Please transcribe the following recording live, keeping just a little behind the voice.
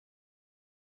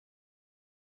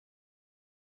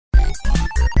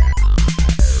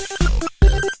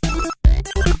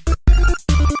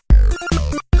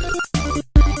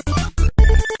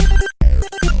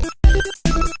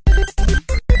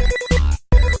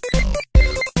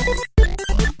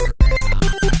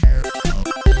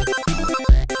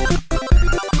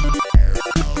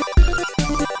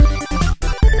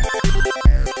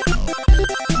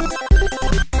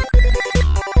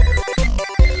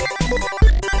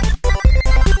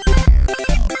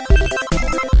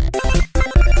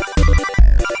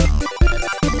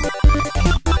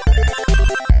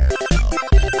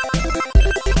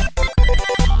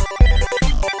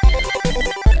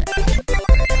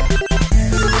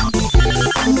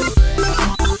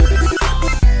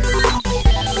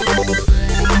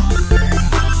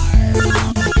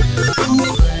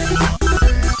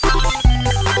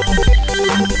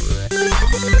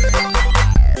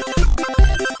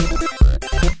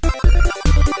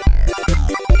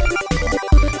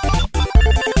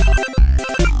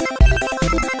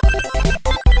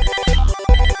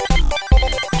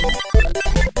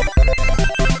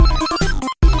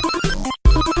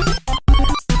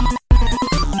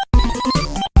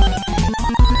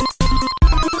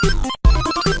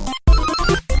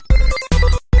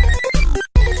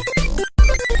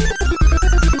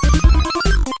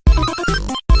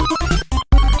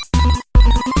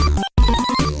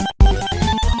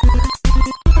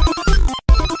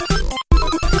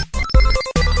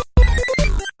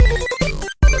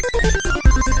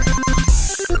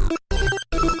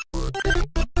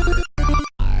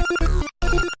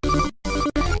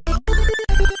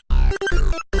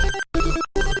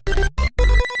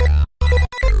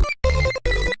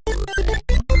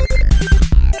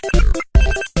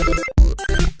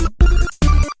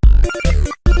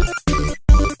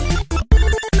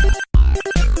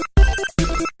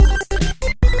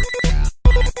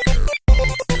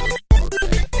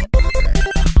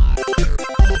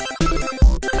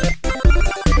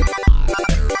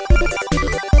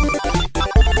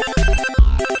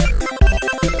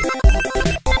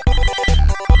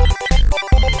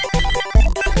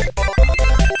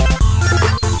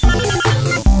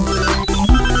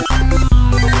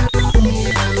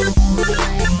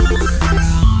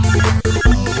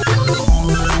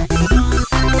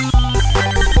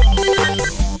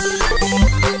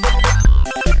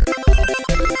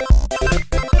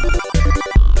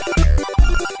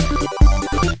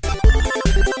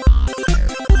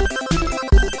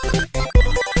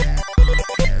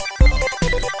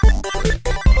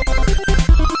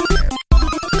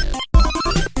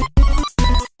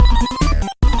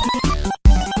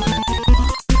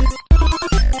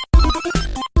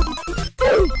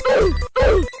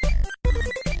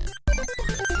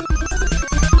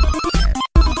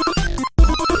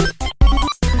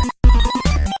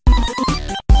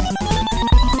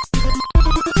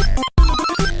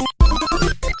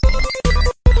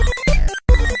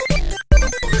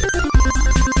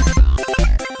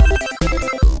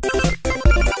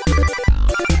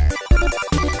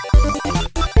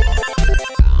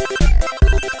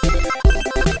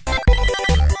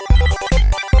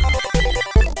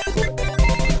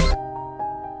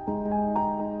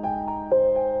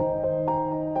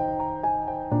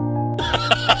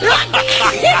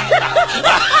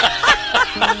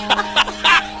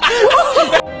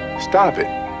Stop it.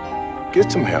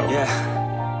 Get some help. Yeah.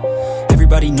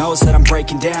 Everybody knows that I'm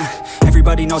breaking down.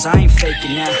 Everybody knows I ain't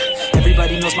faking now.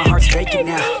 Everybody knows my heart's vacant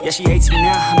now. Yeah, she hates me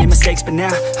now, I made mistakes but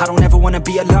now I don't ever wanna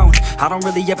be alone. I don't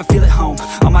really ever feel at home.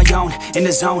 On my own, in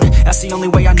the zone, that's the only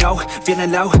way I know.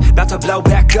 Feeling low, about to blow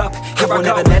back up. I won't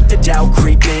ever let the doubt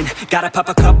creep in. Gotta pop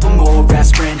a couple more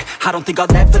aspirin. I don't think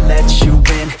I'll ever let you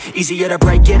in. Easier to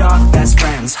break it off best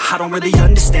friends. I don't really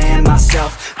understand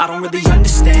myself. I don't really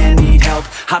understand, need help.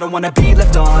 I don't wanna be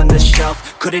left on the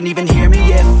shelf. Couldn't even hear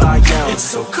me if I yelled. It's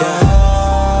so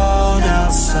cold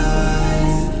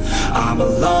outside, I'm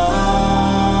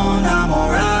alone, I'm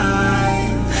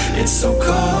alright. It's so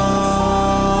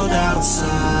cold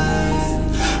outside,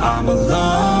 I'm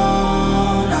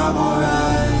alone, I'm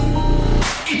alright.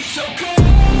 It's so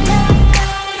cold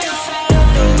outside,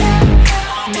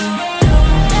 I'm alone,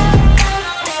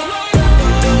 I'm alone.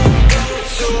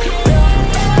 It's so cold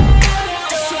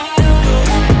outside, I'm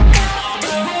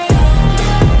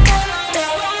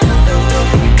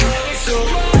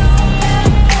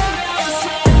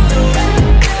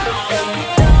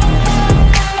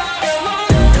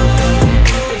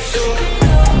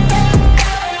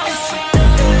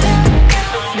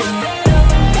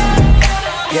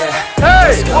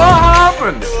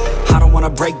I don't wanna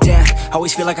break down,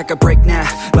 always feel like I could break now,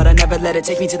 but I never let it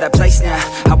take me to that place now.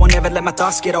 I won't ever let my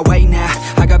thoughts get away now.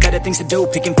 I got better things to do,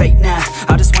 picking fate now.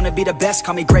 I just wanna be the best,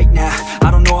 call me great now.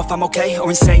 I don't know if I'm okay or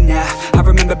insane now. I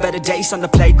remember better days on the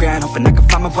playground, hoping I can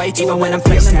find my way. Even when I'm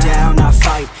feeling down, I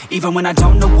fight. Even when I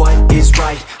don't know what is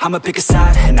right, I'ma pick a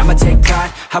side and I'ma take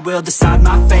pride. I will decide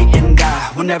my fate and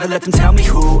I will never let them tell me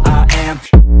who I am.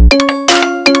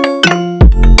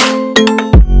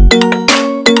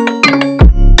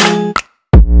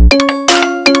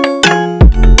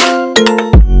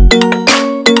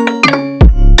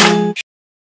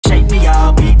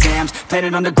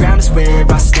 Planet on the ground is where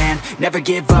I stand. Never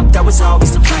give up, that was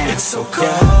always the plan. It's so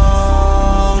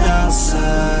cold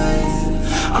outside,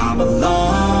 I'm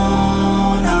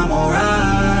alone, I'm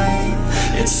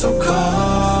alright. It's so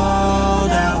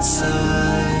cold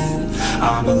outside,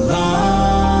 I'm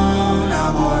alone,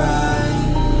 I'm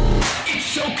alright. It's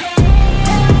so cold.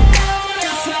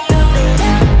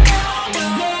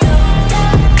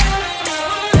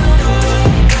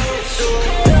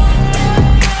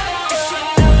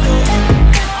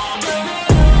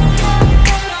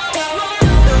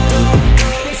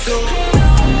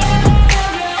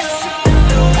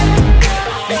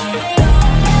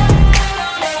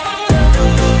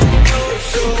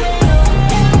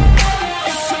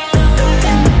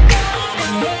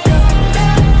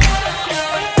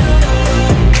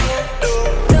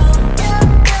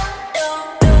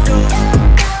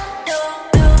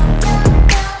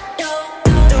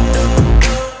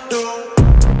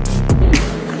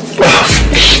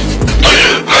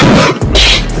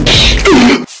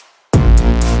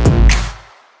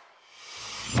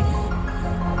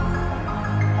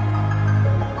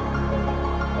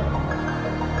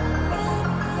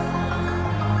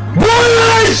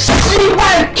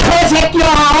 씨발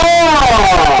개새끼야!